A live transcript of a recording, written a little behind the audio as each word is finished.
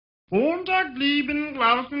Unterglieben,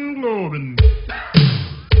 glauben, globen.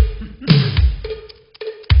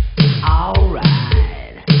 All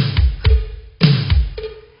right.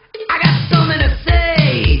 I got something to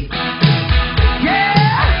say.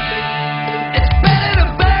 Yeah, it's better to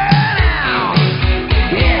burn out.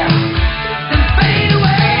 Yeah, than fade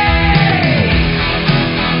away.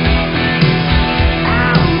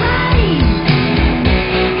 All right.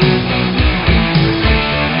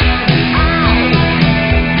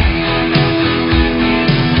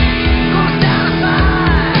 Goes down the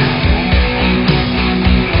fire.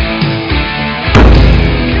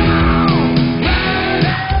 Come on, burn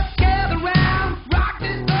up, gather round, rock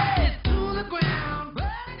this place to the ground,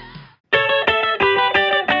 burn up.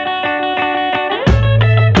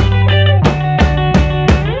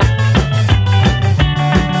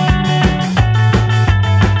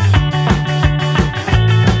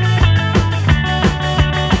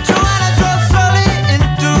 Joanna drove slowly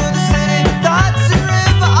into the city. Thoughts and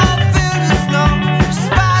river all filled with snow. She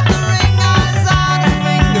spied the ring eyes on her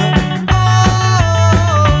finger. Oh,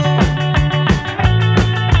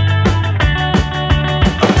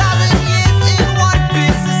 1,000 years in one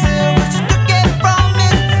piece of silver. She took it from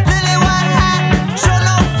his lily white hat. Showed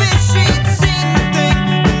no fish, she'd seen the thing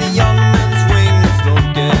in the young man's wings. Don't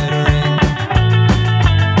get her in.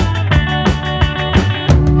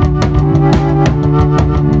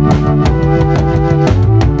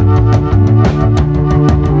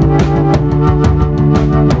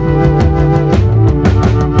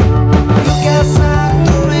 Look outside,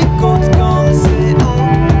 the raincoats come and say, oh.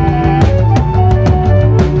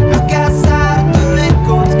 Look outside, the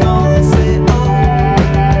raincoats come and say, oh.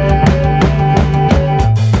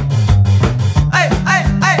 Hey, hey,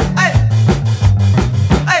 hey, hey.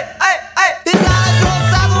 Hey, hey, hey. His eyes rolled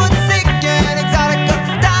southward, sick and exotica.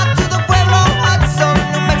 Down to the Pueblo, Hudson,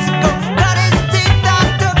 New Mexico. Cut his teeth out,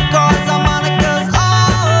 took cars, harmonicas, oh,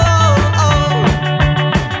 oh, oh.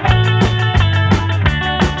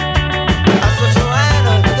 I saw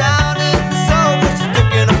Joanna down in the suburbs. She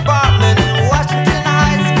took an apartment in Washington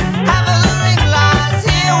Heights. Half of the ring lies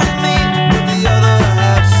here with me, but the other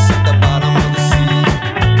half's at the bottom of the sea.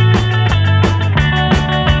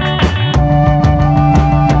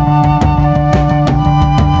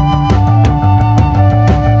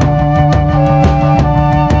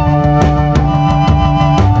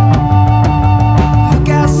 Look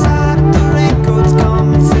outside, the raincoats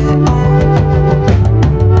come and say, oh.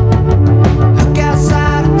 Look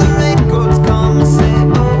outside, the raincoats come and say,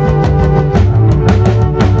 oh.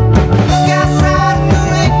 Look outside, the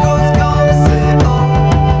raincoats come and say, oh.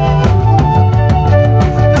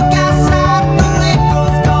 Look outside, the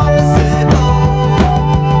raincoats come and say, oh.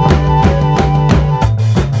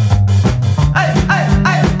 Hey, hey,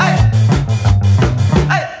 hey, hey.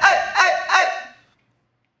 Hey, hey, hey, hey.